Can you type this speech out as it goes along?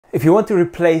If you want to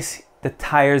replace the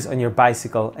tires on your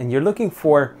bicycle and you're looking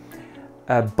for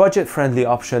a budget-friendly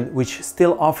option which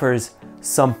still offers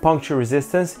some puncture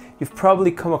resistance, you've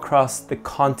probably come across the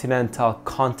Continental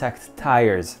Contact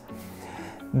tires.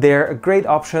 They're a great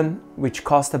option which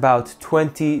cost about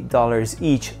 $20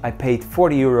 each. I paid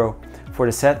 €40 for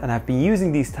the set, and I've been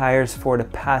using these tires for the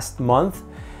past month,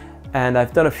 and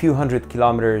I've done a few hundred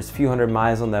kilometers, few hundred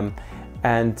miles on them,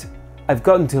 and I've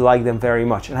gotten to like them very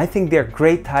much. And I think they're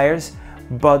great tires,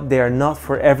 but they are not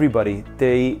for everybody.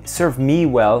 They serve me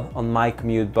well on my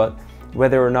commute, but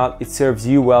whether or not it serves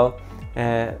you well,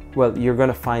 well, you're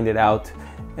gonna find it out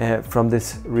from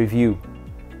this review.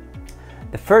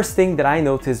 The first thing that I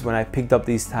noticed when I picked up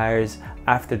these tires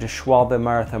after the Schwalbe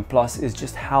Marathon Plus is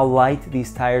just how light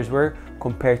these tires were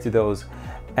compared to those.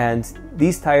 And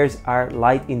these tires are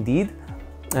light indeed,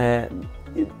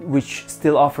 which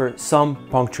still offer some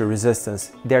puncture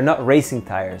resistance. They're not racing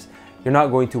tires. You're not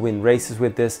going to win races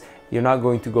with this. You're not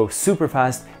going to go super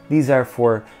fast. These are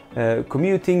for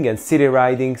commuting and city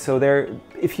riding. So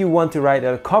if you want to ride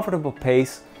at a comfortable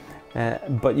pace,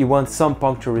 but you want some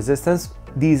puncture resistance,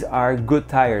 these are good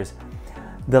tires.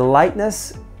 The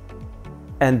lightness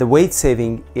and the weight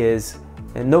saving is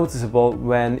noticeable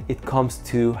when it comes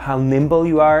to how nimble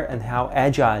you are and how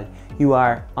agile you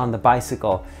are on the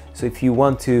bicycle. So if you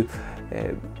want to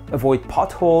avoid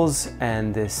potholes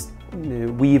and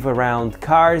weave around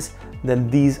cars, then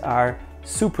these are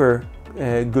super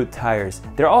good tires.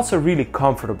 They're also really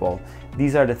comfortable.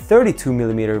 These are the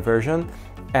 32mm version,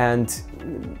 and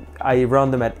I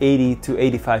run them at 80 to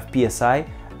 85 psi,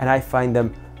 and I find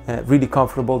them really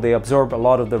comfortable. They absorb a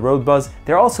lot of the road buzz.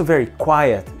 They're also very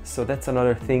quiet, so that's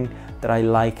another thing that I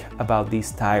like about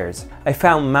these tires. I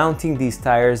found mounting these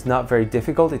tires not very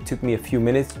difficult. It took me a few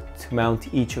minutes to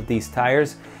mount each of these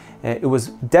tires. It was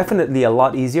definitely a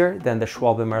lot easier than the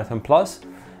Schwalbe Marathon Plus,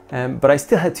 but I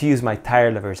still had to use my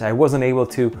tire levers. I wasn't able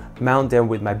to mount them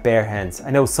with my bare hands.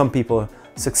 I know some people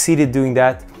succeeded doing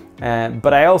that,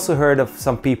 but I also heard of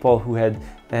some people who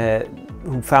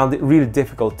found it really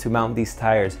difficult to mount these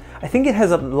tires. I think it has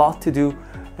a lot to do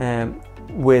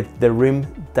with the rim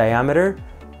diameter,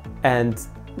 and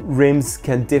rims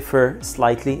can differ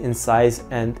slightly in size,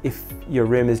 and if your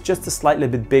rim is just a slightly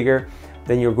bit bigger,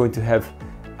 then you're going to have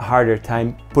a harder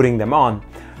time putting them on.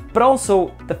 But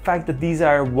also the fact that these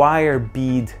are wire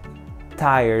bead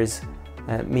tires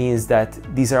means that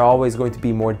these are always going to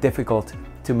be more difficult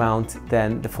to mount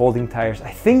than the folding tires.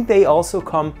 I think they also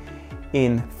come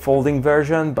in folding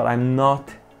version, but I'm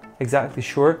not exactly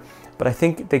sure. But I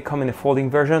think they come in a folding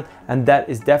version, and that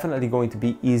is definitely going to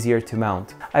be easier to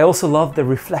mount. I also love the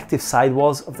reflective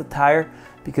sidewalls of the tire,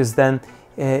 because then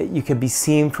you can be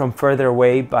seen from further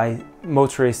away by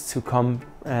motorists who come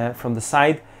from the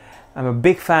side. I'm a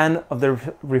big fan of the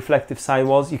reflective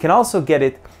sidewalls. You can also get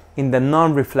it in the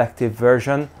non-reflective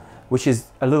version, which is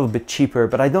a little bit cheaper,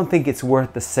 but I don't think it's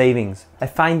worth the savings. I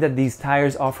find that these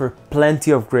tires offer plenty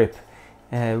of grip,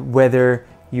 whether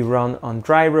you run on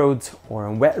dry roads or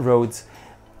on wet roads.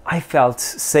 I felt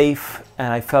safe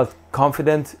and I felt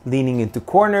confident leaning into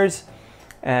corners,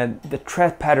 and the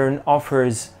tread pattern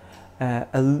offers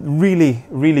a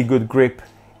really good grip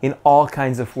in all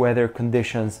kinds of weather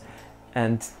conditions,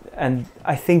 and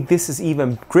I think this is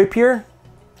even grippier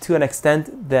to an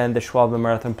extent than the Schwalbe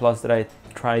Marathon Plus that I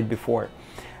tried before.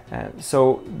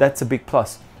 So that's a big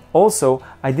plus. Also,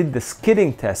 I did the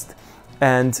skidding test,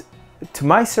 and to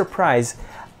my surprise,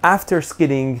 after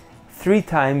skidding 3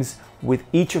 times with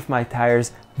each of my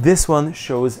tires, this one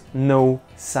shows no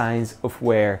signs of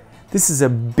wear. This is a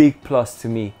big plus to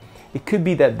me. It could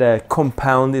be that the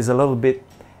compound is a little bit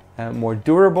more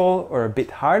durable or a bit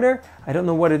harder. I don't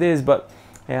know what it is, but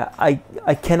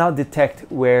I cannot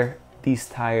detect where these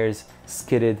tires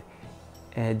skidded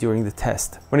during the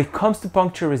test. When it comes to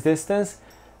puncture resistance,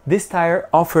 this tire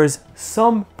offers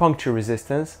some puncture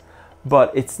resistance,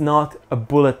 but it's not a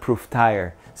bulletproof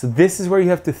tire. So this is where you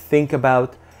have to think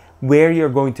about where you're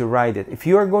going to ride it. If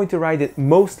you are going to ride it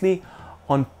mostly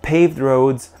on paved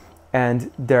roads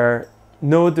and there are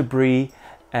no debris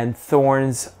and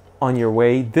thorns on your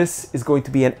way, this is going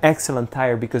to be an excellent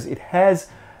tire because it has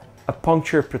a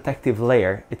puncture protective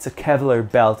layer. It's a Kevlar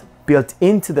belt built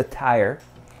into the tire,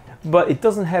 but it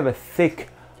doesn't have a thick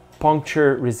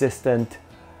puncture resistant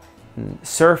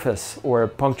surface or a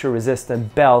puncture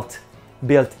resistant belt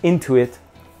built into it.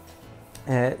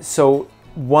 So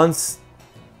once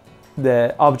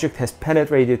the object has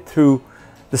penetrated through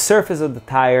the surface of the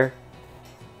tire,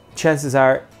 chances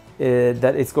are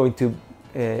that it's going to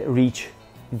reach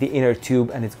the inner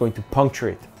tube and it's going to puncture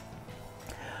it.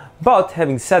 But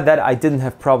having said that, I didn't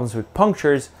have problems with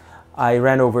punctures. I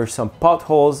ran over some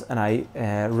potholes and I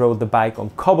rode the bike on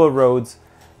cobble roads,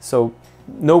 so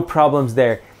no problems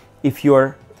there. If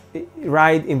your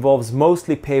ride involves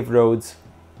mostly paved roads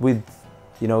with,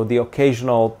 you know, the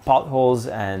occasional potholes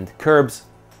and curbs,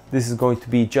 this is going to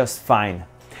be just fine.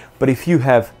 But if you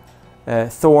have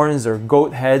thorns or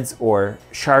goat heads or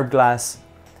sharp glass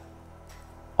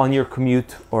on your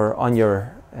commute or on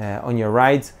your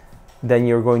rides, then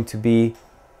you're going to be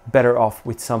better off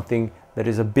with something that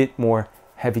is a bit more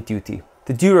heavy duty.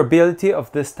 The durability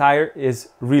of this tire is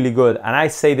really good, and I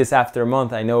say this after a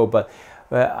month, I know, but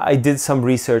I did some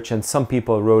research and some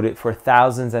people rode it for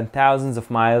thousands and thousands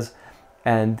of miles,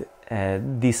 and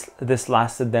this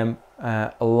lasted them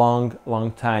a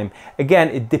long time. Again,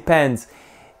 it depends.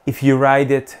 If you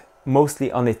ride it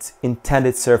mostly on its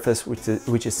intended surface,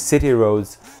 which is city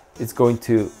roads, it's going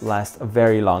to last a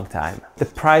very long time. The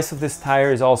price of this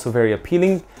tire is also very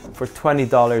appealing. For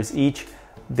 $20 each,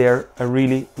 they're a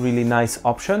really nice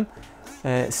option.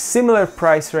 Similar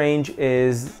price range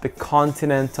is the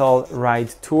Continental Ride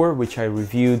Tour, which I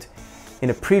reviewed in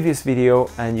a previous video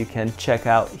and you can check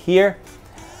out here.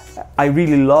 I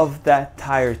really love that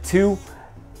tire too.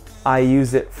 I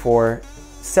used it for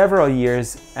several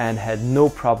years and had no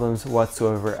problems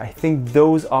whatsoever. I think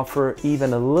those offer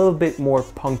even a little bit more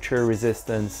puncture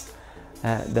resistance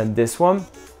than this one.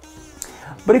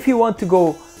 But if you want to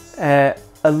go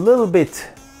a little bit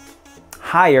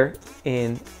higher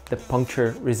in the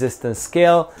puncture resistance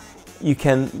scale, you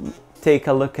can take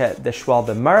a look at the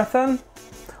Schwalbe Marathon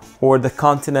or the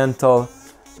Continental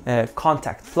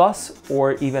Contact Plus,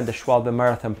 or even the Schwalbe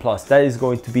Marathon Plus. That is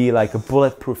going to be like a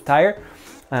bulletproof tire.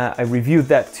 I reviewed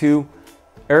that too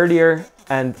earlier,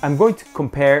 and I'm going to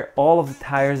compare all of the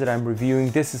tires that I'm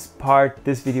reviewing. This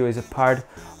video is a part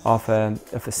of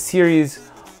a series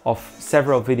of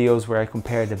several videos where I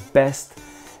compare the best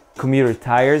commuter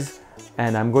tires,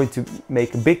 and I'm going to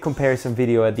make a big comparison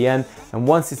video at the end, and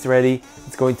once it's ready,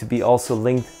 it's going to be also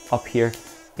linked up here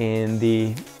in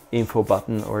the info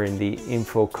button or in the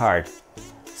info card.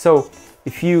 So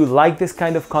if you like this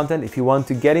kind of content, if you want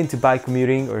to get into bike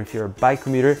commuting, or if you're a bike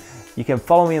commuter, you can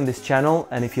follow me on this channel,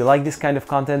 and if you like this kind of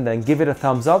content, then give it a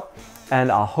thumbs up,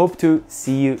 and I'll hope to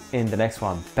see you in the next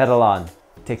one. Pedal on.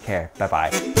 Take care. Bye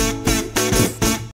bye.